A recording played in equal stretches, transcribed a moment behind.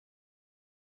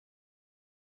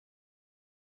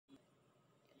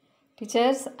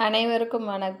Teachers அனைவருக்கும்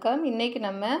வணக்கம். இன்றைக்கி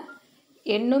நம்ம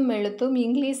எண்ணும் எழுத்தும்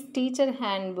இங்கிலீஷ் டீச்சர்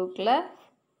ஹேண்ட் புக்கில்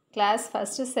class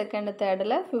first second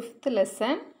தேர்டில் 5th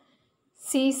lesson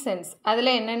seasons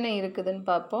அதில் என்னென்ன இருக்குதுன்னு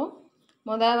பார்ப்போம்.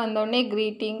 முதல் வந்தோடனே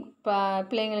க்ரீட்டிங்,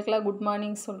 பிள்ளைங்களுக்கெல்லாம் குட்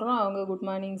மார்னிங் சொல்கிறோம், அவங்க குட்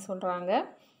மார்னிங் சொல்கிறாங்க.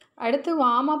 அடுத்து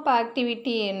வார்ம் அப்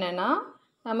ஆக்டிவிட்டி என்னென்னா,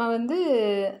 நம்ம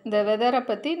இந்த வெதரை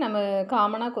பற்றி நம்ம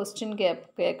காமனாக கொஸ்டின்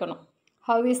கேட்கணும்.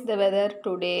 How is the weather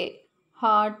today,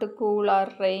 hot, cool R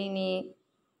rainy.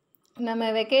 நம்ம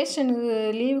வெக்கேஷனுக்கு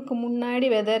லீவுக்கு முன்னாடி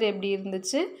வெதர் எப்படி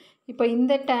இருந்துச்சு, இப்போ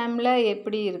இந்த டைமில்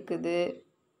எப்படி இருக்குது,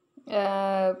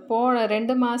 போன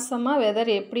 2 மாதமாக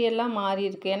வெதர் எப்படியெல்லாம் மாறி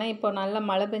இருக்குது. ஏன்னா இப்போ நல்லா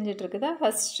மழை பெஞ்சிட்ருக்குதா,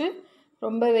 ஃபஸ்ட்டு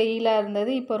ரொம்ப வெயிலாக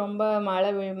இருந்தது, இப்போ ரொம்ப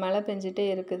மழை பெஞ்சிட்டே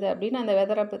இருக்குது அப்படின்னு அந்த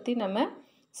வெதரை பற்றி நம்ம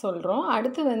சொல்கிறோம்.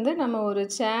 அடுத்து நம்ம ஒரு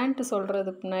சாண்ட்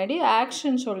சொல்கிறதுக்கு முன்னாடி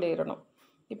ஆக்ஷன் சொல்லிடணும்.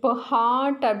 இப்போது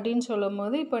ஹாட் அப்படின்னு சொல்லும்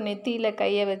போது இப்போ நெத்தியில்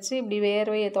கையை வச்சு இப்படி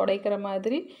வேர்வையை துடைக்கிற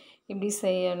மாதிரி இப்படி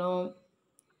செய்யணும்.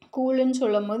 கூலுன்னு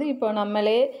சொல்லும் போது இப்போ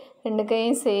நம்மளே 2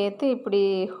 கையும் சேர்த்து இப்படி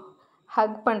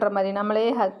ஹக் பண்ணுற மாதிரி, நம்மளே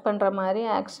ஹக் பண்ணுற மாதிரி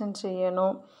ஆக்ஷன்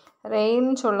செய்யணும். ரெயின்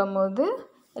சொல்லும் போது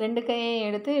 2 கையையும்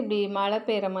எடுத்து இப்படி மழை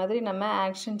பெய்கிற மாதிரி நம்ம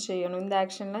ஆக்ஷன் செய்யணும். இந்த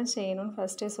ஆக்ஷன்லாம் செய்யணும்னு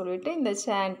ஃபஸ்ட்டே சொல்லிவிட்டு, இந்த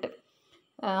சாண்ட்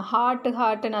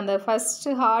ஹாட்டுன்னு அந்த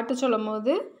ஃபஸ்ட்டு ஹாட்டு சொல்லும்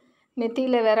போது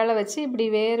நெத்தியில் விரலை வச்சு இப்படி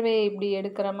வேர்வையை இப்படி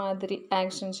எடுக்கிற மாதிரி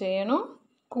ஆக்ஷன் செய்யணும்.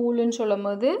 கூலுன்னு சொல்லும்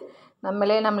போது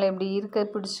நம்மளை இப்படி இருக்க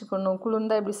பிடிச்சிக்கணும்,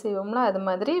 குளிர்ந்தால் இப்படி செய்வோம்ல அது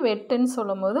மாதிரி. வெட்டுன்னு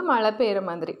சொல்லும் போது மழை பெய்கிற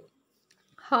மாதிரி.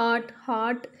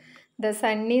 Hot the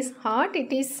Sun is hot,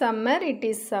 it is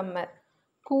summer.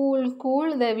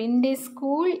 Cool the wind is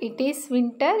cool, it is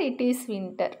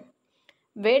winter.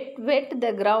 Wet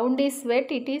the ground is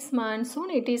wet, it is monsoon,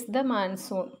 it is the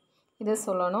monsoon. இதை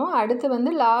சொல்லணும்.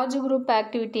 அடுத்து லார்ஜ் குரூப்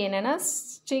ஆக்டிவிட்டி என்னென்னா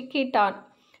stick it on.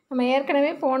 நம்ம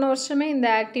ஏற்கனவே போன வருஷமே இந்த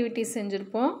activity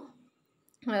செஞ்சுருப்போம்.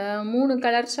 3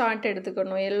 colour chart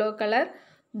எடுத்துக்கணும். Yellow colour,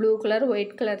 blue colour,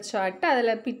 white colour chart.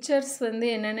 அதில் பிக்சர்ஸ்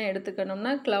என்னென்ன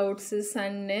எடுத்துக்கணும்னா clouds,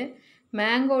 son,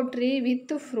 mango tree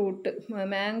with fruit,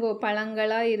 mango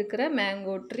பழங்களாக இருக்கிற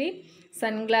mango tree,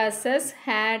 sunglasses,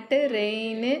 hat,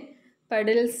 rain,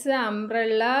 படில்ஸு,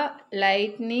 umbrella,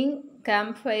 lightning,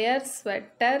 campfire,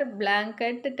 sweater,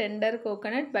 blanket, tender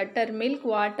coconut, buttermilk,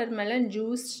 watermelon,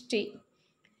 juice, tea.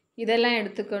 இதெல்லாம்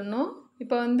எடுத்துக்கணும்.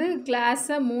 இப்போ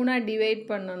கிளாஸை 3ஆக divide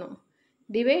பண்ணணும்.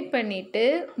 Divide பண்ணிவிட்டு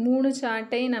 3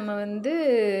 சார்ட்டையும் நம்ம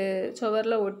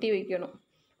சுவரில் ஒட்டி வைக்கணும்.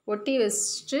 ஒட்டி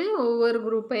வச்சுட்டு ஒவ்வொரு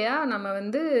குரூப்பையாக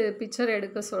நம்ம பிக்சர்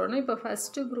எடுக்க சொல்லணும். இப்போ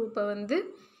ஃபஸ்ட்டு குரூப்பை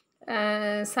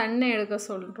சன்னை எடுக்க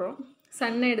சொல்கிறோம்.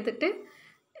 சன்னை எடுத்துகிட்டு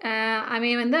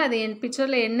அவன் அது என்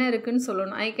பிக்சரில் என்ன இருக்குதுன்னு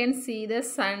சொல்லணும். I can see the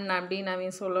sun அப்படின்னு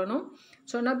அவன் சொல்லணும்.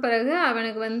 சொன்ன பிறகு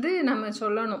அவனுக்கு நம்ம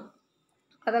சொல்லணும்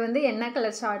அதை என்ன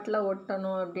கலர் சார்ட்டில்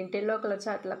ஒட்டணும் அப்படின்ட்டு. எல்லோ கலர்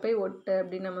சார்ட்டில் போய் ஒட்டு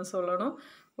அப்படின்னு நம்ம சொல்லணும்.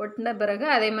 ஒட்டின பிறகு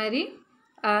அதே மாதிரி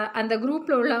அந்த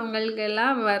குரூப்பில்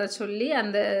உள்ளவங்களுக்கெல்லாம் வர சொல்லி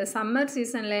அந்த சம்மர்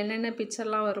சீசனில் என்னென்ன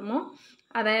பிக்சர்லாம் வருமோ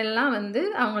அதையெல்லாம்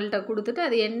அவங்கள்ட்ட கொடுத்துட்டு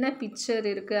அது என்ன பிக்சர்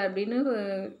இருக்குது அப்படின்னு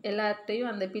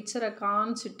எல்லார்ட்டையும் அந்த பிக்சரை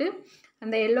காமிச்சிட்டு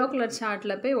அந்த எல்லோ கலர்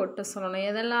சார்ட்டில் போய் ஒட்ட சொல்லணும்.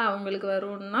 எதெல்லாம் அவங்களுக்கு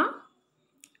வரும்னா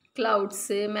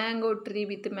clouds, mango tree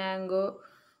with mango,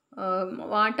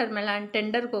 watermelon,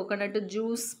 tender coconut,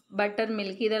 juice, butter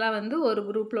milk, இதெல்லாம் ஒரு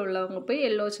குரூப்பில் உள்ளவங்க போய்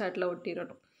எல்லோ சார்ட்டில்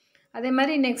ஒட்டிடணும். அதே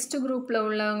மாதிரி நெக்ஸ்ட் குரூப்பில்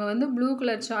உள்ளவங்க ப்ளூ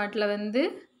கலர் சார்ட்டில்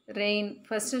ரெயின்,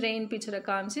 ஃபஸ்ட்டு ரெயின் பிக்சரை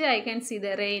காமிச்சு I can see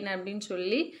the rain அப்படின்னு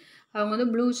சொல்லி அவங்க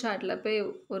ப்ளூ சார்ட்டில் போய்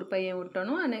ஒரு பையன்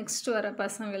ஒட்டணும். நெக்ஸ்ட் வர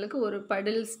பசங்களுக்கு ஒரு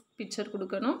படில்ஸ் பிக்சர்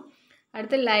கொடுக்கணும்.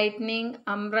 அடுத்து லைட்னிங்,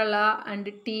 அம்ப்ரலா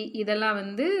அண்டு டீ, இதெல்லாம்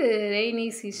ரெய்னி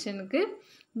சீசனுக்கு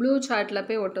ப்ளூ சார்ட்டில்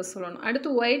போய் ஒட்ட சொல்லணும். அடுத்து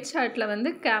ஒயிட் சார்ட்டில்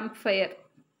கேம்ப்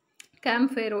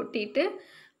ஃபயர் ஒட்டிட்டு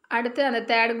அடுத்து அந்த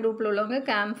தேர்ட் குரூப்பில் உள்ளவங்க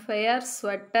camp fire,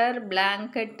 sweater,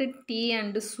 blanket, tea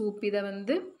and soup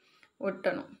இதை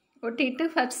ஒட்டணும். ஒட்டிட்டு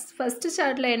ஃபஸ்ட்டு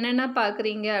சார்ட்டில் என்னென்ன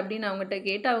பார்க்குறீங்க அப்படின்னு அவங்ககிட்ட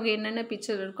கேட்டு அவங்க என்னென்ன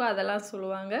பிக்சர் இருக்கோ அதெல்லாம்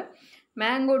சொல்லுவாங்க.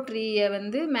 மேங்கோ ட்ரீயை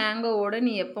மேங்கோவோட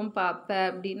நீ எப்போ பார்ப்ப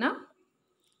அப்படின்னா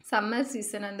சம்மர்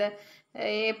சீசன், அந்த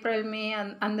ஏப்ரல் மே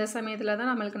அந்த சமயத்தில் தான்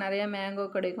நம்மளுக்கு நிறையா மேங்கோ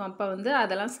கிடைக்கும். அப்போ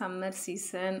அதெல்லாம் சம்மர்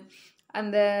சீசன்.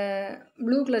 அந்த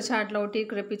ப்ளூ கலர் சார்ட்டில்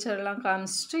ஒட்டியிருக்கிற பிக்சர்லாம்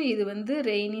காமிச்சிட்டு இது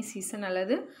ரெய்னி சீசன்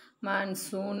அல்லது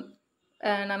மான்சூன்.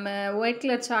 நம்ம ஒயிட்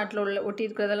கலர் சார்ட்டில்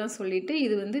ஒட்டியிருக்கிறதெல்லாம் சொல்லிவிட்டு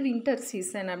இது வின்டர்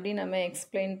சீசன் அப்படின்னு நம்ம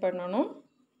எக்ஸ்பிளைன் பண்ணணும்.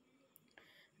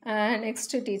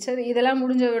 நெக்ஸ்ட்டு டீச்சர் இதெல்லாம்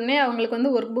முடிஞ்ச உடனே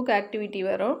அவங்களுக்கு ஒர்க் புக் ஆக்டிவிட்டி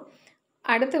வரும்.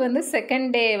 அடுத்து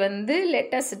செகண்ட் டே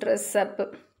லெட்டஸ் ட்ரெஸ் அப்பு.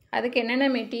 அதுக்கு என்னென்ன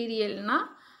மெட்டீரியல்னால்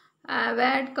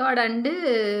word card and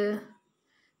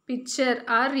picture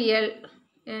are real.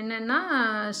 என்னென்னா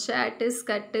shirt,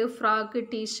 skirt, frock,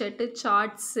 T shirt,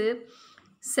 shorts,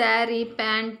 sari,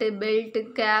 pant, belt,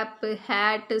 gap,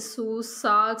 hat, shoes,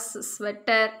 socks,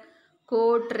 sweater,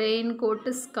 code, rain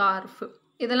coat, scarf.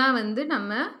 இதெல்லாம் வந்து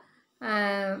நம்ம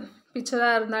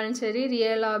பிக்சராக இருந்தாலும் சரி,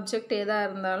 ரியல் ஆப்ஜெக்ட் எதாக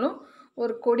இருந்தாலும்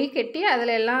ஒரு கொடி கட்டி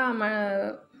அதில் எல்லாம்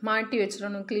மாட்டி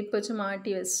வச்சிடணும். கிளிப் வச்சு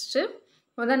மாட்டி வச்சுட்டு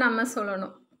முதல் நம்ம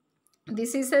சொல்லணும்,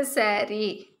 this is a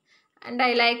saree and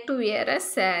I like to wear a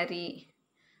saree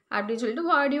அப்படின்னு சொல்லிட்டு,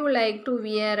 what you like to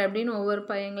wear அப்படின்னு ஒவ்வொரு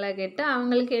பையங்களாக கேட்டு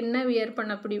அவங்களுக்கு என்ன வியர்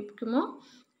பண்ண பிடிக்குமோ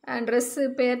ட்ரெஸ்ஸு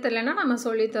பேர் தெரியலன்னா நம்ம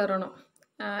சொல்லி தரணும்.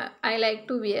 I like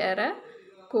to wear a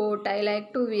code, I like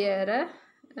to wear a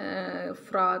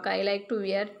frock, I like to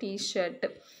wear T shirt,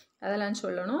 அதெல்லாம்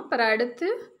சொல்லணும். அப்புறம் அடுத்து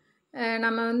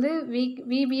நம்ம வந்து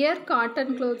we wear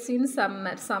cotton clothes in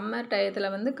summer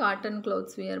டயத்தில் வந்து காட்டன்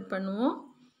க்ளோத்ஸ் வியர் பண்ணுவோம்.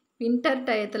 வின்டர்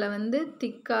டயத்தில் வந்து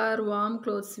திக்கார் வார்ம்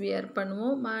க்ளோத்ஸ் வியர்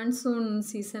பண்ணுவோம். மான்சூன்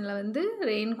சீசனில் வந்து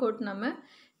ரெயின் கோட் நம்ம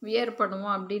வியர்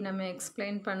பண்ணுவோம் அப்படின்னு நம்ம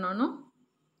எக்ஸ்பிளைன் பண்ணணும்.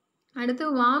 அடுத்து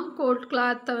வார்ம் கோட்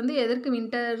கிளாத்தை வந்து எதற்கு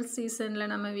வின்டர்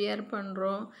சீசனில் நம்ம வியர்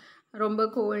பண்ணுறோம், ரொம்ப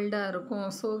கோல்டாக இருக்கும்,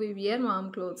 so we wear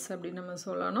warm clothes அப்படின்னு நம்ம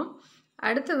சொல்லணும்.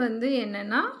 அடுத்து வந்து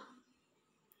என்னென்னா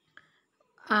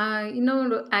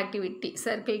இன்னொரு ஆக்டிவிட்டி,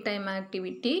 சர்க்கிள் டைம்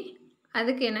ஆக்டிவிட்டி.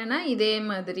 அதுக்கு என்னென்னா இதே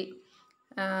மாதிரி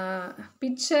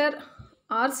பிக்சர்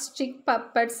ஆர் ஸ்டிக்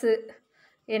பப்பட்ஸு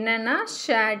என்னென்னா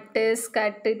shirt,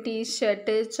 skirt,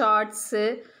 T shirt, shorts,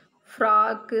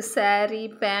 frock, sari,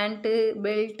 pant,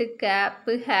 belt,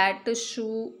 gap, hat, shoe,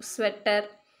 sweater,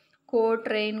 code,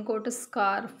 rain coat,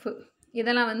 scarf.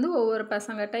 இதெல்லாம் வந்து ஒவ்வொரு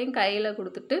பசங்கள்கிட்டையும் கையில்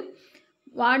கொடுத்துட்டு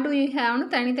வாட் டு யூ ஹேவ்னு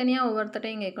தனித்தனியாக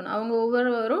ஒவ்வொருத்தட்டையும் கேட்கணும். அவங்க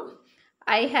ஒவ்வொருவரும்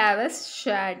I have a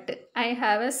shirt, I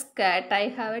have a skirt, I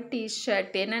have a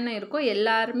T shirt என்னென்ன இருக்கோ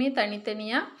எல்லாருமே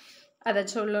தனித்தனியாக அதை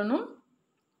சொல்லணும்.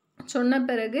 சொன்ன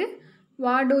பிறகு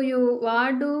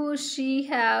வாட் டு ஷீ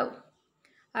ஹாவ்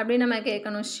அப்படின்னு நம்ம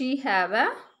கேட்கணும். She have a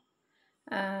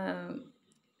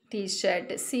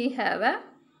T shirt, she have a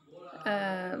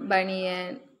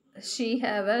பனியன், ஷீ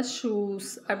ஹாவ் அ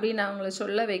ஷூஸ் அப்படின்னு அவங்கள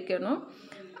சொல்ல வைக்கணும்.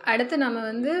 அடுத்து நம்ம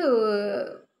வந்து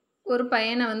ஒரு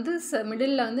பையனை வந்து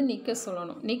மிடில் வந்து நிற்க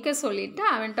சொல்லணும். நிற்க சொல்லிவிட்டு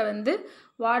அவன்கிட்ட வந்து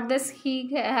வாட் டஸ் ஹீ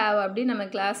ஹேவ் அப்படின்னு நம்ம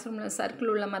கிளாஸ் ரூமில்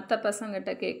சர்க்கிள் உள்ள மற்ற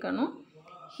பசங்கிட்ட கேட்கணும்.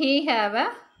 He have a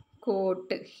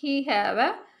coat, he have a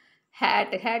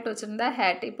had வச்சுருந்தா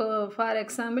ஹேட். இப்போ ஃபார்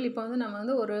எக்ஸாம்பிள் இப்போ வந்து நம்ம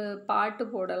வந்து ஒரு பாட்டு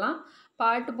போடலாம்.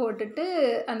 பாட்டு போட்டுட்டு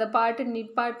அந்த பாட்டு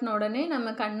நிப்பாட்டின உடனே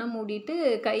நம்ம கண்ணை மூடிட்டு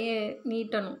கையை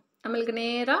நீட்டணும். நம்மளுக்கு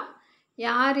நேராக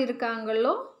யார்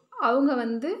இருக்காங்களோ அவங்க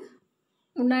வந்து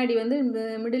முன்னாடி வந்து இந்த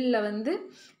மிடில் வந்து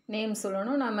நேம்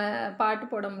சொல்லணும். நம்ம பாட்டு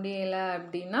போட முடியலை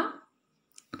அப்படின்னா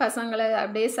பசங்களை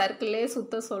அப்படியே சர்க்கிள்லே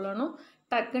சுற்ற சொல்லணும்.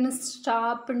 டக்குன்னு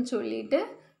ஸ்டாப்புன்னு சொல்லிவிட்டு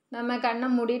நம்ம கண்ணை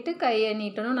மூடிட்டு கையை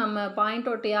நீட்டணும். நம்ம பாயிண்ட்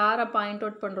அவுட் யாரை பாயிண்ட்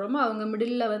அவுட் பண்ணுறோமோ அவங்க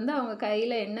மிடில் வந்து அவங்க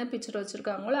கையில் என்ன பிக்சர்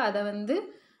வச்சுருக்காங்களோ அதை வந்து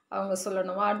அவங்க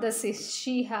சொல்லணும். வாட் த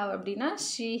ஷீ ஹாவ் அப்படின்னா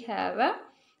ஷீ ஹாவ் அ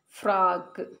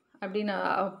ஃப்ராக்கு அப்படின்னு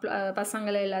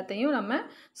பசங்களை எல்லாத்தையும் நம்ம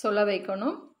சொல்ல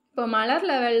வைக்கணும். இப்போ மலர்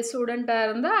லெவல் ஸ்டூடெண்ட்டாக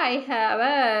இருந்தால் ஐ ஹாவ்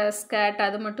அ ஸ்கர்ட்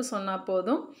அது மட்டும் சொன்னால்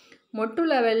போதும். மொட்டு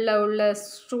லெவலில் உள்ள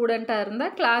ஸ்டூடெண்ட்டாக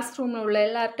இருந்தால் கிளாஸ் ரூமில் உள்ள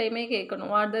எல்லார்ட்டையுமே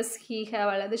கேட்கணும் வாட் டஸ் ஹீ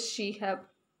ஹேவ் அல்லது ஷீ ஹேவ்.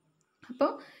 அப்போ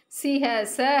ஷீ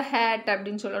ஹேஸ் அ ஹேட்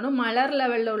அப்படின்னு சொல்லணும். மலர்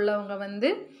லெவலில் உள்ளவங்க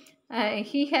வந்து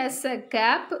ஹீ ஹேஸ் அ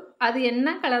கேப், அது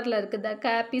என்ன கலரில் இருக்குது, த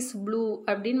கேப் இஸ் ப்ளூ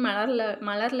அப்படின்னு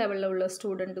மலர் லெவலில் உள்ள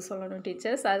ஸ்டூடெண்ட்டு சொல்லணும்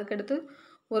டீச்சர்ஸ். அதுக்கடுத்து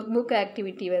ஒர்க் புக்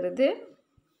ஆக்டிவிட்டி வருது.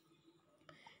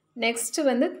 நெக்ஸ்ட்டு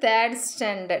வந்து தேர்ட்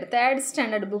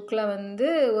ஸ்டாண்டர்ட் புக்கில் வந்து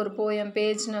ஒரு போயம்,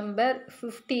 பேஜ் நம்பர்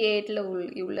 58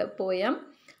 உள்ள poem.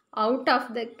 Out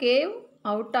of the cave,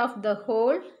 out of the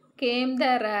whole, game the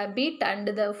rabbit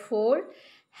and the ஃபோல்,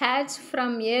 hatch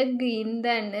from egg in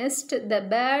the nest, the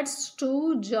birds too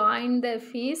join the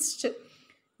feast,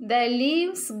 the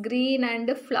leaves green and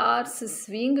flowers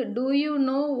swing, do you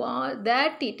know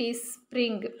that it is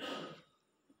spring,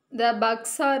 the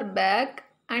bugs are back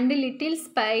and little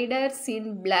spiders in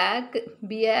black,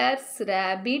 bears,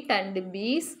 rabbit and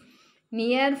bees,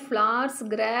 near flowers,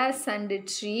 grass and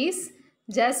trees,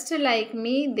 just like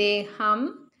me they hum,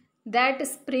 that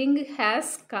spring has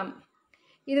come.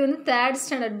 இது வந்து third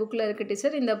standard புக்கில் இருக்குது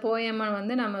teacher. இந்த போயமை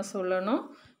வந்து நம்ம சொல்லணும்.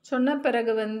 சொன்ன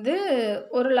பிறகு வந்து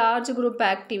ஒரு லார்ஜ் குரூப்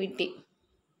ஆக்டிவிட்டி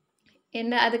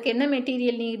என்ன, அதுக்கு என்ன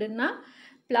material நீடுன்னா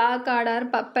பிளாகார்ட் R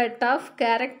puppet of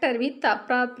character with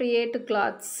appropriate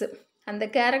clothes. அந்த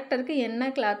கேரக்டருக்கு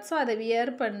என்ன கிளாத்ஸோ அதை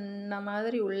வியர் பண்ண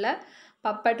மாதிரி உள்ள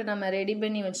பப்பட் நம்ம ரெடி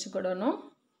பண்ணி வச்சுக்கிடணும்.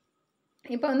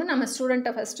 இப்போ வந்து நம்ம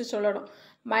ஸ்டூடெண்ட்டை ஃபஸ்ட்டு சொல்லணும்.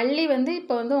 மல்லி வந்து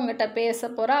இப்போ வந்து உங்கள்கிட்ட பேச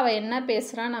போகிறா, அவள் என்ன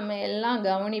பேசுகிறா நம்ம எல்லாம்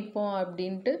கவனிப்போம்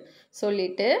அப்படின்ட்டு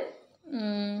சொல்லிவிட்டு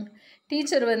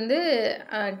டீச்சர் வந்து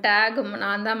டேக்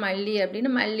நான் தான் மல்லி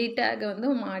அப்படின்னு மல்லி டேகை வந்து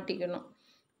மாட்டிக்கணும்.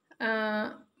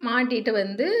 மாட்டிட்டு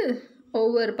வந்து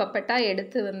ஒவ்வொரு பப்பட்டாக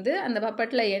எடுத்து வந்து அந்த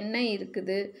பப்பட்டில் என்ன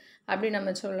இருக்குது அப்படி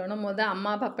நம்ம சொல்லணும்.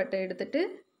 அம்மா பப்பட்டை எடுத்துகிட்டு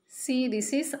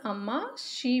திஸ் இஸ் அம்மா,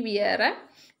 ஷீ வியர் அ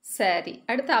சாரி.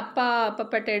 அடுத்து அப்பா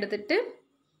பப்பட்டை எடுத்துகிட்டு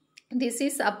திஸ்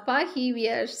இஸ் அப்பா, he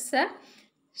wears a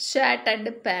shirt and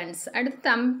pants. அடுத்து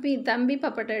தம்பி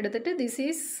பப்பட்டை எடுத்துகிட்டு திஸ்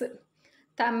இஸ்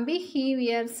தம்பி, he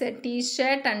wears a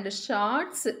T shirt and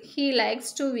shorts, he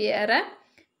likes to wear a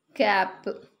gap.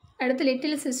 அடுத்து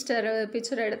லிட்டில் சிஸ்டர்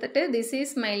பிக்சர் எடுத்துகிட்டு this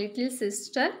is my little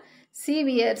sister, C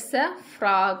wears a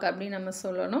frock அப்படின்னு நம்ம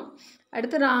சொல்லணும்.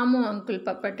 அடுத்து ராமு அங்கிள்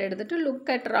பப்பட்டை எடுத்துகிட்டு look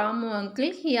at Ramu uncle,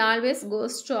 he always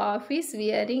goes to office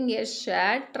wearing a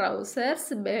shirt, trousers,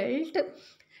 belt,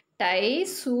 tie,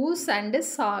 shoes and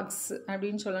socks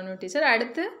அப்படின்னு சொல்லணும் teacher.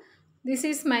 அடுத்து this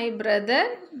is my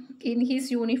brother in he's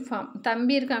uniform.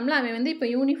 தம்பி இருக்காமல அவன் வந்து இப்போ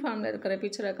யூனிஃபார்மில் இருக்கிற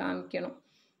பிக்சரை காமிக்கணும்.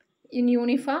 இன்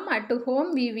uniform at home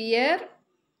we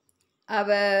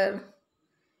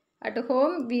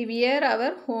wear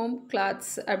our home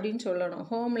clothes அப்படின்னு சொல்லணும்.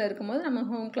 ஹோமில் இருக்கும்போது நம்ம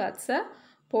ஹோம் கிளாத்ஸை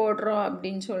போடுறோம்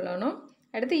அப்படின்னு சொல்லணும்.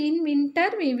 அடுத்து இன்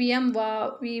winter we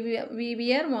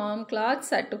wear warm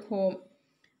clothes at home.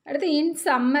 அடுத்து இன்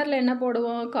சம்மரில் என்ன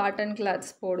போடுவோம்? காட்டன்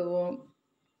கிளாத்ஸ் போடுவோம்.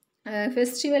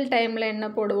 ஃபெஸ்டிவல் டைமில் என்ன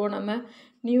போடுவோம்? நம்ம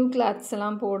நியூ கிளாத்ஸ்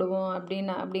எல்லாம் போடுவோம்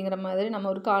அப்படிங்கிற மாதிரி நம்ம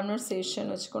ஒரு கான்வர்சேஷன்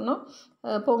வச்சுக்கணும்.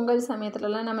 பொங்கல்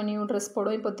சமயத்துலலாம் நம்ம நியூ ட்ரெஸ்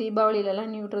போடுவோம். இப்போ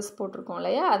தீபாவளியிலலாம் நியூ ட்ரெஸ் போட்டிருக்கோம்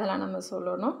இல்லையா, அதெல்லாம் நம்ம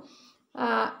சொல்லணும்.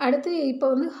 அடுத்து இப்போ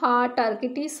வந்து ஹாட்டாக இருக்குது.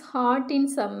 It is hot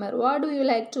in summer. What to you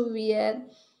like to wear?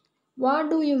 What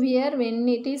to you wear when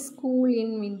it is cool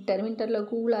in winter? வின்டரில்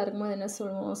கூலாக இருக்கும்போது என்ன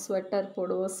சொல்லுவோம்? ஸ்வெட்டர்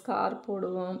போடுவோம், ஸ்கார்ப்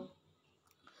போடுவோம்.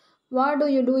 What to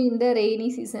you two in the rainy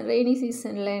season? Rainy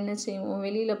சீசனில் என்ன செய்வோம்?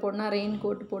 வெளியில் போனால் ரெயின்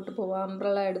கோட் போட்டு போவோம்,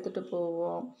 அம்ப்ரலா எடுத்துகிட்டு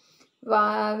போவோம்.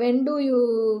 When to you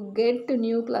get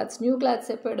new clothes? New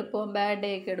clothes எப்போ எடுப்போம்?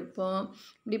 பர்த்டேக்கு எடுப்போம்.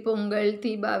 இப்படி பொங்கல்,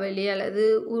 தீபாவளி அல்லது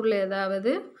ஊரில்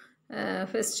ஏதாவது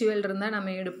ஃபெஸ்டிவல் இருந்தால் நம்ம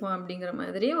எடுப்போம் அப்படிங்கிற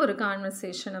மாதிரி ஒரு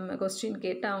கான்வர்சேஷன் நம்ம கொஸ்டின்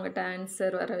கேட்டு அவங்ககிட்ட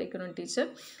ஆன்சர் வர வைக்கணும் டீச்சர்.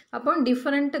 அப்போ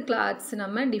டிஃப்ரெண்ட் கிளாத்ஸ்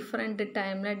நம்ம டிஃப்ரெண்ட்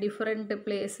டைமில், டிஃப்ரெண்ட்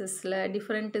பிளேசஸில்,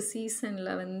 டிஃப்ரெண்ட்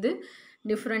சீசனில் வந்து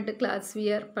டிஃப்ரெண்ட் கிளாத்ஸ்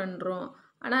வியர் பண்ணுறோம்.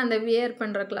 ஆனால் அந்த வியர்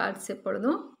பண்ணுற கிளாத்ஸ்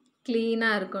எப்பொழுதும்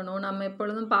க்ளீனாக இருக்கணும். நம்ம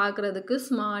எப்பொழுதும் பார்க்குறதுக்கு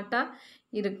ஸ்மார்ட்டாக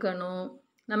இருக்கணும்.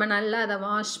 நம்ம நல்லா அதை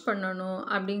வாஷ் பண்ணணும்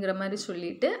அப்படிங்கிற மாதிரி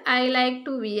சொல்லிவிட்டு I like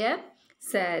to wear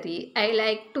sari. I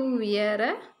like to wear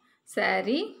a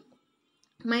sari.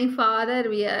 My father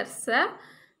wears a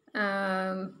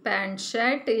pant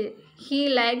shirt. He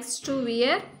likes to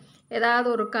wear ஏதாவது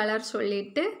ஒரு கலர்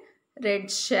சொல்லிவிட்டு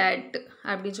ரெட் ஷர்ட்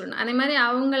அப்படின்னு சொல்லணும். அதே மாதிரி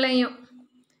அவங்களையும்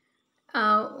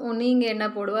நீங்கள் என்ன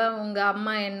போடுவா, உங்கள்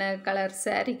அம்மா என்ன கலர்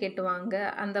சாரீ கட்டுவாங்க,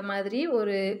 அந்த மாதிரி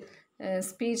ஒரு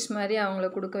ஸ்பீச் மாதிரி அவங்கள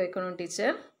கொடுக்க வைக்கணும்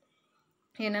டீச்சர்.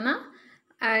 என்னென்னா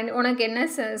உனக்கு என்ன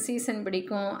சீசன்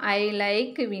பிடிக்கும்? I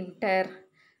like winter.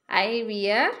 I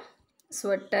wear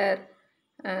sweater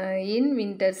in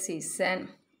winter season.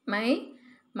 My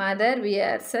mother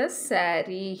wears a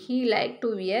sari. He like to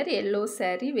wear yellow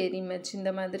sari very much.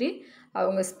 இந்த மாதிரி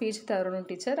அவங்க ஸ்பீச் தரணும்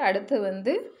டீச்சர். அடுத்து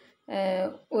வந்து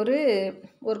ஒரு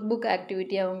ஒர்க் புக்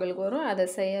ஆக்டிவிட்டி அவங்களுக்கு வரும், அதை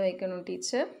செய்ய வைக்கணும்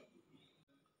டீச்சர்.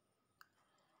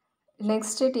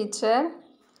 நெக்ஸ்ட்டு டீச்சர்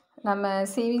நம்ம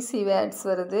சிவிசி வேர்ட்ஸ்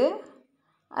வருது.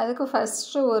 அதுக்கு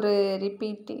ஃபஸ்ட்டு ஒரு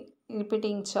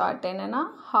ரிப்பீட்டிங் சார்ட் என்னென்னா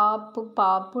half,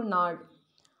 Pappu, not.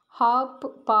 Hop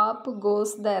pop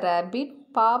cos the rabbit.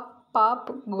 Pop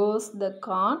goes the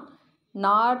corn.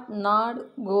 Nod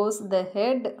goes the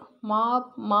head.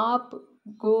 Mop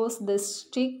goes the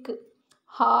stick.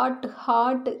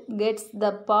 Hot gets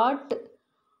the pot.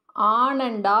 On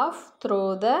and off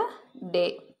through the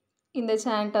day. இந்த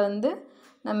சாண்ட்டை வந்து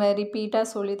நம்ம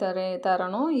ரிப்பீட்டாக சொல்லி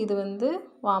தரணும். இது வந்து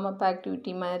warm up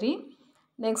activity மாதிரி.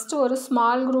 Next ஒரு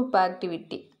small group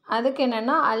activity. அதுக்கு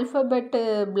என்னென்னா அல்ஃபபெட்டு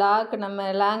பிளாக்,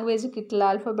 நம்ம லாங்குவேஜ் கிட்டில்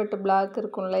அல்ஃபபெட்டு பிளாக்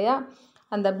இருக்கும் இல்லையா,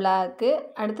 அந்த பிளாக்கு.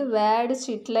 அடுத்து வேர்டு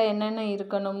ஷீட்டில் என்னென்ன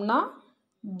இருக்கணும்னா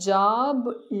ஜாப்,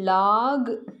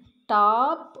 லாக்,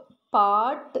 டாப்,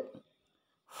 பாட்,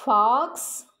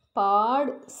 ஃபாக்ஸ்,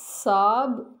 பாட்,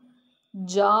 சாப்,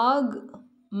 jack,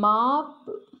 mop,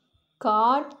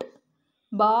 God,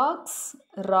 box,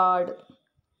 rod.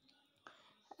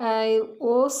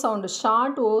 ஓ சவுண்டு,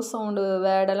 ஷார்ட் ஓ சவுண்டு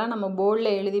வேர்டெல்லாம் நம்ம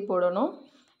போர்டில் எழுதி போடணும்.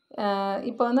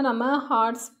 இப்போ வந்து நம்ம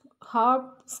ஹாட்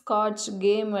ஸ்காட்ச்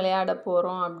கேம் விளையாட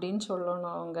போகிறோம் அப்படின்னு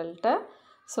சொல்லணும் அவங்கள்ட்ட.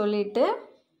 சொல்லிவிட்டு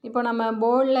இப்போ நம்ம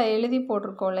போர்டில் எழுதி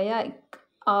போட்டிருக்கோம் இல்லையா,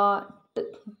 ஆட்,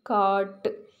 காட்,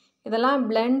 இதெல்லாம்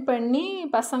பிளெண்ட் பண்ணி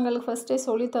பசங்களுக்கு ஃபஸ்ட்டே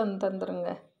சொல்லி தந்துருங்க.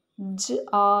 ஜ்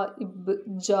ஆ இப்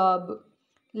ஜாப்,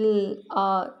 ல் ஆ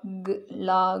க்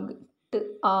லாக், ட்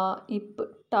ஆ இப்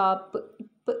டாப்,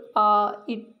 இப் ஆ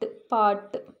இட்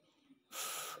பாட்,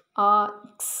 ஃப் ஆ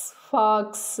இக்ஸ்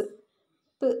Fox,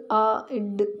 P A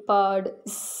id pad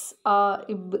S A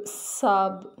ib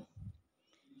sab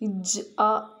Ij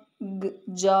A g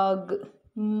jog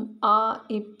M A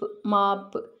ip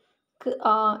map K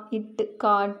A it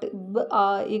cart B A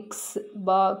x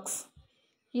box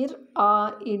Ir A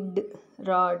id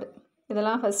rod.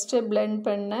 இதெல்லாம் first blend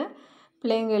பண்ண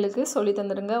பிள்ளைங்களுக்கு சொல்லி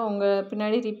தந்துடுங்க. உங்கள்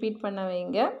பின்னாடி repeat பண்ண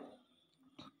வைங்க.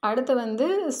 அடுத்து வந்து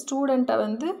ஸ்டூடெண்ட்டை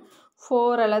வந்து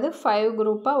 4 அல்லது 5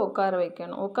 குரூப்பாக உட்கார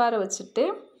வைக்கணும். உட்கார வச்சுட்டு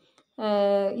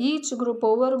ஈச் குரூப்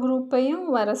ஒவ்வொரு குரூப்பையும்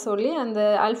வர சொல்லி அந்த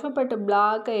அல்ஃபபெட்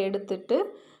பிளாக்கை எடுத்துட்டு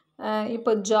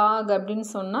இப்போ ஜாக் அப்படின்னு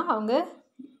சொன்னால் அவங்க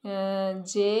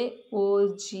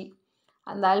ஜேஓஜி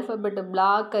அந்த அல்ஃபபெட்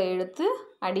பிளாக்கை எடுத்து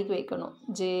அடிக்க வைக்கணும்.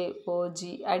 ஜேஓஜி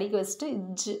அடிக்க வச்சுட்டு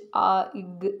இஜ் ஆ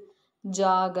இக்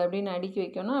ஜாக் அப்படின்னு அடிக்க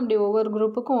வைக்கணும். அப்படி ஒவ்வொரு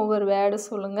குரூப்புக்கும் ஒவ்வொரு வேர்டு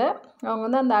சொல்லுங்கள். அவங்க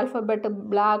வந்து அந்த அல்ஃபபெட்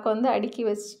பிளாக் வந்து அடுக்கி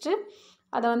வச்சுட்டு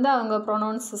அதை வந்து அவங்க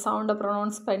சவுண்டை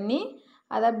ப்ரொனவுன்ஸ் பண்ணி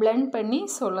அதை blend பண்ணி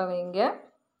சொல்ல வைங்க.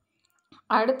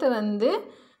 அடுத்து வந்து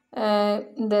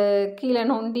இந்த கீழே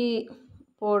நொண்டி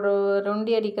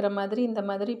அடிக்கிற மாதிரி இந்த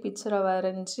மாதிரி பிக்சரை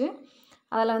வரைஞ்சி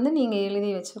அதில் வந்து நீங்கள் எழுதி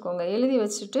வச்சுக்கோங்க. எழுதி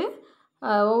வச்சுட்டு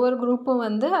ஒவ்வொரு குரூப்பும்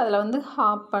வந்து அதில் வந்து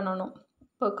ஹாப் பண்ணணும்.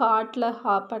 இப்போ காட்டில்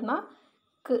ஹாப் பண்ணால்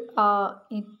க் ஆ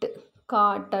இட்டு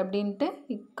காட் அப்படின்ட்டு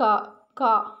இக்கா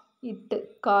கா இட்டு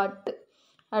காட்டு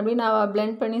அப்படின்னு அவள்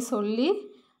blend பண்ணி சொல்லி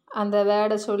அந்த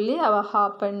வேர்டை சொல்லி அவள்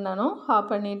ஹாப் பண்ணணும். ஹாப்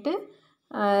பண்ணிவிட்டு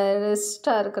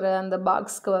ரெஸ்ட்டாக இருக்கிற அந்த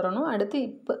பாக்ஸ்க்கு வரணும். அடுத்து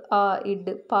இப்பு ஆ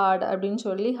இடு பாடு அப்படின்னு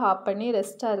சொல்லி ஹாப் பண்ணி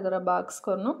ரெஸ்ட்டாக இருக்கிற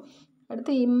பாக்ஸ்க்கு வரணும்.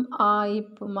 அடுத்து இம் ஆ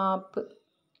இப்பு மாப்பு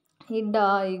இட்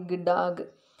ஆ இக் டாக்.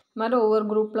 இது மாதிரி ஒவ்வொரு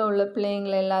குரூப்பில் உள்ள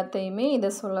பிள்ளைங்களை எல்லாத்தையுமே இதை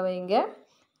சொல்ல வைங்க.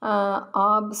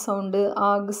 ஆப் சவுண்டு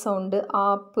ஆக் சவுண்டு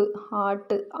ஆப்பு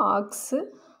ஆட்டு ஆக்ஸு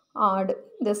ஆடு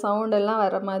இந்த சவுண்டெல்லாம்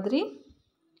வர மாதிரி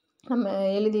நம்ம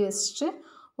எழுதி வச்சுட்டு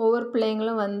ஒவ்வொரு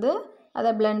பிள்ளைங்களும் வந்து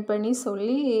அதை blend பண்ணி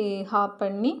சொல்லி ஹாப்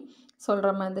பண்ணி சொல்கிற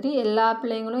மாதிரி எல்லா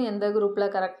பிள்ளைங்களும் எந்த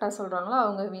குரூப்பில் கரெக்டாக சொல்கிறாங்களோ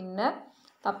அவங்க வின்னர்.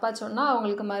 தப்பாக சொன்னால்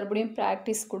அவங்களுக்கு மறுபடியும்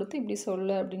ப்ராக்டிஸ் கொடுத்து இப்படி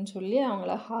சொல்லு அப்படின்னு சொல்லி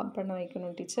அவங்கள ஹாப் பண்ண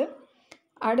வைக்கணும் டீச்சர்.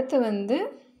 அடுத்து வந்து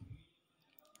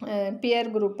பியர்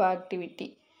குரூப் ஆக்டிவிட்டி.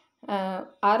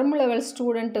 அரும்பு லெவல்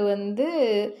ஸ்டூடெண்ட்டு வந்து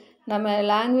நம்ம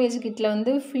லாங்குவேஜ் கிட்டில்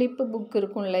வந்து ஃப்ளிப்பு புக்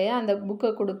இருக்கும் இல்லையா, அந்த புக்கை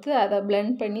கொடுத்து அதை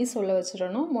blend பண்ணி சொல்ல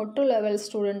வச்சிடணும். மொட்டு லெவல்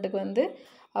ஸ்டூடெண்ட்டுக்கு வந்து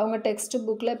அவங்க டெக்ஸ்ட்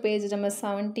புக்கில் பேஜ் நம்பர்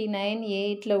 79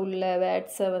 8 உள்ள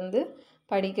வேர்ட்ஸை வந்து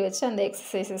படிக்க வச்சு அந்த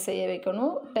எக்ஸசைஸை செய்ய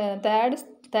வைக்கணும். தேர்ட்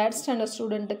ஸ்டாண்டர்ட்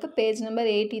ஸ்டூடெண்ட்டுக்கு பேஜ் நம்பர்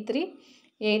 83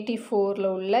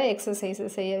 84 உள்ள எக்ஸசைஸை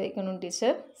செய்ய வைக்கணும்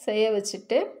டீச்சர். செய்ய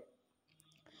வச்சுட்டு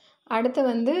அடுத்து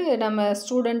வந்து நம்ம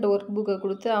ஸ்டூடெண்ட் ஒர்க் புக்கை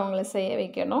கொடுத்து அவங்கள செய்ய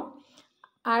வைக்கணும்.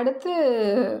 அடுத்து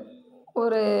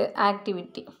ஒரு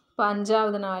ஆக்டிவிட்டி இப்போ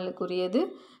 5வது நாளுக்குரியது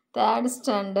தேர்ட்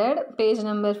ஸ்டாண்டர்ட் பேஜ்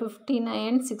நம்பர்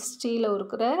 59 60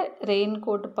 இருக்கிற ரெயின்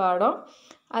கோட் பாடம்.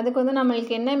 அதுக்கு வந்து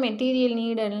நம்மளுக்கு என்ன மெட்டீரியல்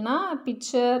நீடுன்னா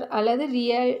பிக்சர் அல்லது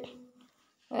ரியல்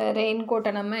ரெயின்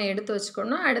கோட்டை நம்ம எடுத்து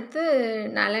வச்சுக்கணும். அடுத்து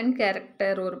நலன்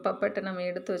கேரக்டர் ஒரு பப்பட்டை நம்ம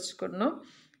எடுத்து வச்சுக்கணும்.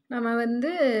 நம்ம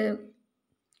வந்து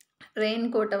ரெயின்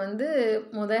கோட்டை வந்து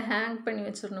ஹேங் பண்ணி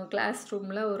வச்சிடணும். கிளாஸ்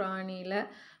ரூமில் ஒரு ஆணியில்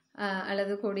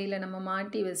அல்லது கொடியில் நம்ம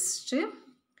மாட்டி வச்சுட்டு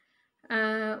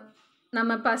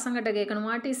நம்ம பசங்கிட்ட கேட்கணும்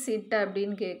வாட் இஸ் இட்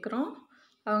அப்படின்னு கேட்குறோம்.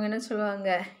 அவங்க என்ன சொல்லுவாங்க,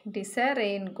 it is a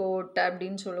rain coat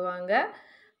அப்படின்னு சொல்லுவாங்க.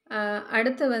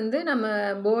 அடுத்து வந்து நம்ம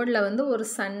போர்டில் வந்து ஒரு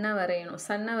சன்னை வரையணும்.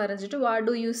 சன்னை வரைஞ்சிட்டு வாட்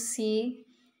டு யூ see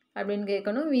அப்படின்னு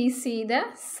கேட்கணும். we see the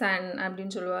sun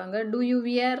அப்படின்னு சொல்லுவாங்க. do you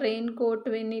wear rain coat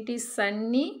when it is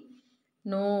sunny?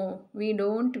 no, we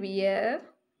don't wear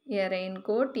a rain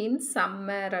coat in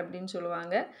summer அப்படின்னு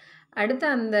சொல்லுவாங்க. அடுத்து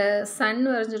அந்த சன்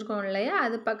வரைஞ்சிருக்கோம் இல்லையா,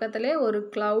 அது பக்கத்துலேயே ஒரு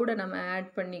க்ளவுடை நம்ம ஆட்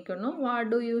பண்ணிக்கணும். what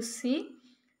do you see?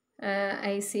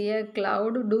 I see a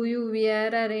cloud. do you wear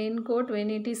a rain coat when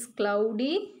it is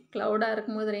cloudy? க்ளவுடாக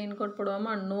இருக்கும்போது ரெயின் கோட்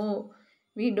போடுவோமா? no,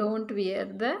 we don't wear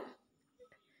the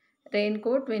rain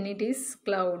coat when it is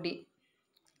cloudy.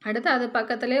 அடுத்து அது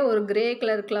பக்கத்துலேயே ஒரு grey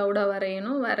colour க்ளவுடாக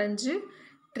வரையணும். வரைஞ்சி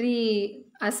tree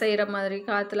அசைகிற மாதிரி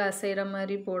காற்றுல அசைகிற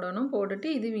மாதிரி போடணும். போட்டுட்டு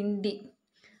இது விண்டி.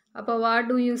 அப்போ what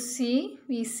do you see?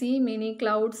 we see many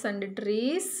clouds and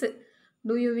trees.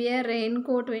 do you wear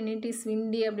raincoat when it is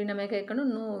windy அப்படின்னு நம்ம கேட்கணும்.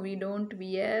 no, we don't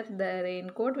wear the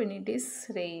raincoat when it is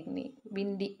rainy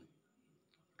windy.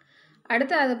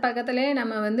 அடுத்து அது பக்கத்துலேயே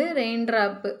நம்ம வந்து ரெயின்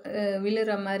ட்ராப்பு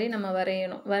விழுற மாதிரி நம்ம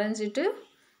வரையணும். வரைஞ்சிட்டு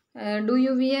do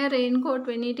you wear raincoat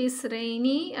when it is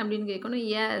rainy அப்படின்னு கேட்கணும்.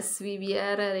 yes, we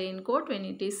wear a raincoat when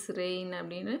it is rain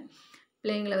அப்படின்னு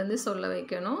பிள்ளைங்களை வந்து சொல்ல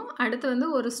வைக்கணும். அடுத்து வந்து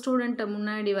ஒரு ஸ்டூடெண்ட்டை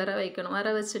முன்னாடி வர வைக்கணும். வர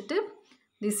வச்சுட்டு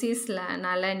திஸ் இஸ்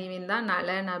நலன், இவன் தான்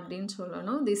நலன் அப்படின்னு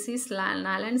சொல்லணும். This is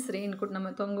Nalan's rain coat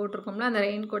நம்ம தொங்க விட்ருக்கோம்ல, அந்த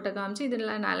ரெயின் கோட்டை காமிச்சு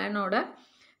இதில் நலனோட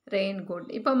ரெயின் கோட்.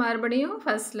 இப்போ மறுபடியும்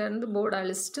ஃபஸ்ட்லேருந்து போர்டு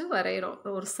அழிச்சிட்டு வரைகிறோம்.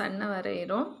 ஒரு சன்னை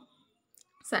வரைகிறோம்.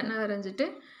 சன்னை வரைஞ்சிட்டு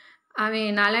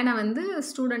அவன் நலனை வந்து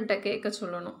ஸ்டூடெண்ட்டை கேட்க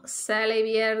சொல்லணும். சேலை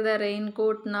வியர் த ரெயின்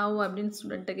கோட் நவ் அப்படின்னு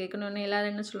ஸ்டூடெண்ட்டை கேட்கணும்.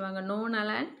 எல்லோரும் என்ன சொல்லுவாங்க? நோ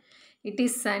நலன், it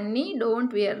is Sunny,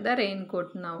 don't wear the rain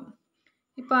coat now.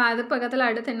 இப்போ அது பக்கத்தில்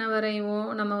அடுத்து என்ன வரைவோம்?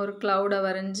 நம்ம ஒரு க்ளவுடை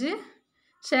வரைஞ்சி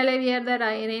சேலை வியர் த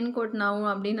ரெயின் கோட் நவ்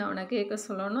அப்படின்னு அவனை கேட்க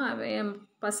சொல்லணும். அவன்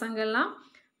பசங்கள்லாம்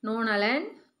நோ நலன்,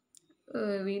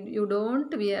 you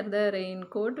don't wear the rain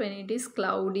coat when it is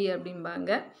cloudy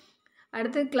அப்படிம்பாங்க.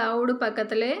 அடுத்து க்ளவுடு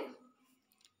பக்கத்துலே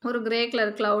ஒரு கிரே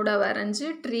கலர் க்ளவுடை வரைஞ்சி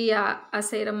ட்ரீ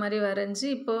அசைகிற மாதிரி வரைஞ்சி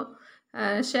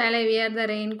இப்போது ஷேலை வியர் த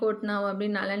ரெயின் கோட் நவ்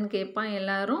அப்படின்னு நலன் கேட்பான்.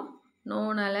 எல்லோரும் நோ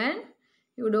நலன்,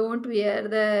 you don't wear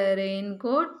the rain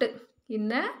coat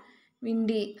இன்ன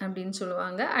விண்டி அப்படின்னு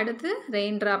சொல்லுவாங்க. அடுத்து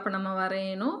ரெயின் ட்ராப்பை நம்ம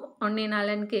வரையணும். உடனே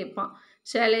நலன் கேட்பான்,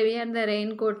 ஷேலை வியர் த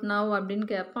ரெயின் கோட் நவ் அப்படின்னு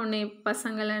கேட்பான். உடனே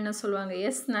பசங்கள்லாம் என்ன சொல்லுவாங்க?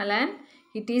 எஸ் நலன்,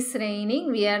 it is raining,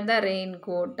 wear the rain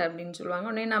coat அப்படின்னு சொல்லுவாங்க.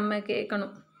 உடனே நம்ம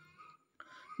கேட்கணும்,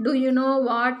 டு யூ நோ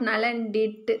வாட் நலன்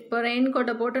டிட்? இப்போ ரெயின்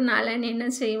கோட்டை போட்டு நலன் என்ன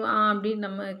செய்வான் அப்படின்னு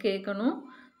நம்ம கேட்கணும்.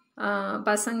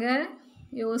 பசங்க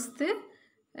யோசித்து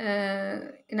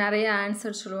நிறைய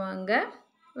ஆன்சர் சொல்லுவாங்க.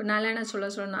 நலனை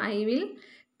சொல்லணும், I will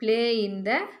play in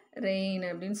the rain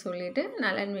அப்படின்னு சொல்லிவிட்டு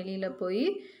நலன் வெளியில் போய்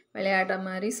விளையாடுற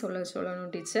மாதிரி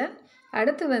சொல்லணும் டீச்சர்.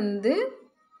 அடுத்து வந்து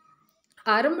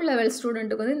அரும்பு லெவல்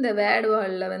ஸ்டூடெண்ட்டுக்கு வந்து இந்த வேர்டு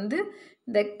வாலில் வந்து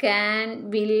இந்த can,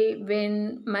 will, when,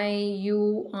 my, you,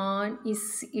 on,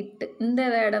 is, it இந்த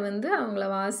வேர்டை வந்து அவங்கள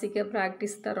வாசிக்க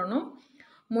ப்ராக்டிஸ் தரணும்.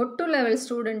 மொட்டு லெவல்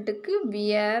ஸ்டூடெண்ட்டுக்கு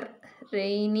wear,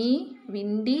 rainy,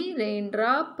 windy, rain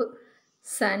drop,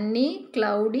 Sunny,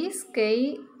 cloudy,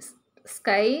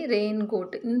 sky, rain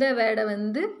coat இந்த வேர்டை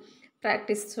வந்து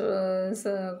ப்ராக்டிஸ்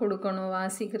கொடுக்கணும்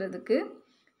வாசிக்கிறதுக்கு.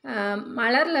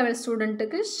 மலர் லெவல்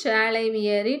ஸ்டூடெண்ட்டுக்கு shale I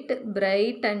wear it,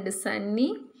 bright and Sunny,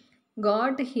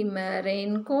 got him a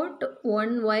raincoat,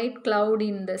 one white cloud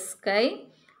in the sky,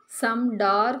 some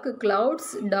dark clouds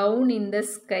down in the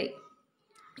sky.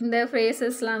 இந்த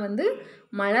ஃப்ரேசஸ்லாம் வந்து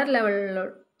மலர்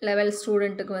level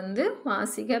ஸ்டூடெண்ட்டுக்கு வந்து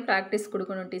வாசிக்க ப்ராக்டிஸ்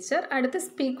கொடுக்கணும் டீச்சர். அடுத்து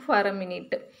ஸ்பீக் ஃபார் அ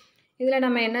மினிட். இதில்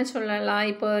நம்ம என்ன சொல்லலாம்?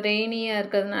 இப்போ ரெய்னியாக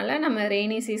இருக்கிறதுனால நம்ம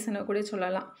ரெய்னி சீசனை கூட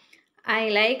சொல்லலாம். I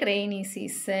like rainy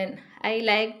season, I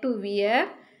like to wear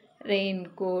rain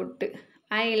coat,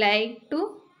 I like to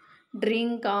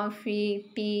drink coffee,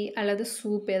 tea அல்லது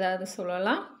சூப் ஏதாவது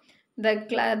சொல்லலாம்.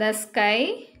 The sky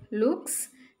looks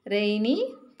rainy,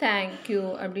 thank you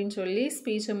அப்படின்னு சொல்லி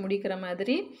ஸ்பீச்சை முடிக்கிற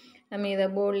மாதிரி நம்ம இதை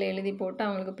போர்டில் எழுதி போட்டு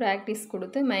அவங்களுக்கு ப்ராக்டிஸ்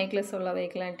கொடுத்து மைக்கில் சொல்ல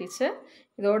வைக்கலாம் டீச்சர்.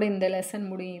 இதோடு இந்த லெசன்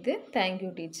முடியுது. Thank you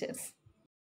teachers.